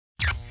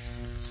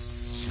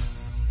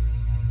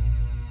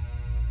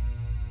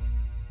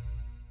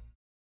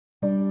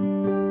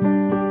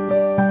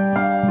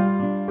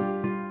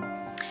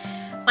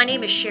My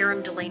name is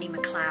Sharon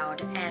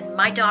McLeod, and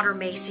my daughter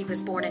Macie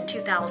was born in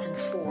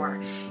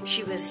 2004.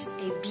 She was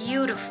a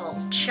beautiful,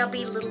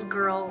 chubby little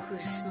girl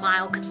whose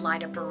smile could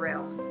light up a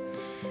room.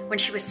 When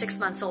she was 6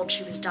 months old,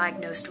 she was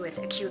diagnosed with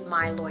acute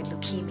myeloid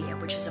leukemia,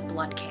 which is a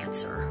blood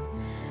cancer.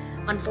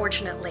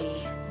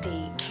 Unfortunately,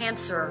 the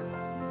cancer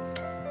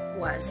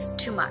was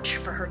too much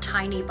for her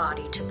tiny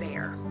body to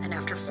bear, and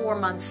after 4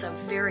 months of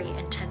very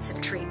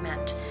intensive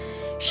treatment,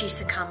 she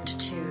succumbed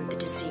to the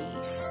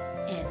disease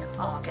in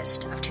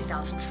August of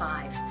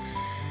 2005.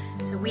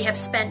 So we have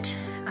spent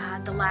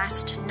the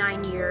last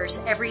 9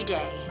 years every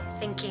day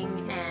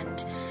thinking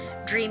and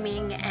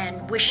dreaming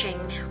and wishing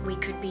we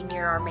could be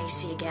near our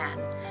Macie again.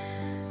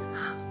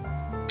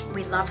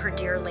 We love her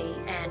dearly,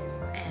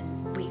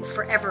 and we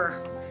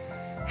forever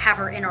have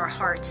her in our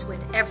hearts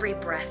with every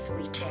breath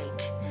we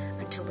take.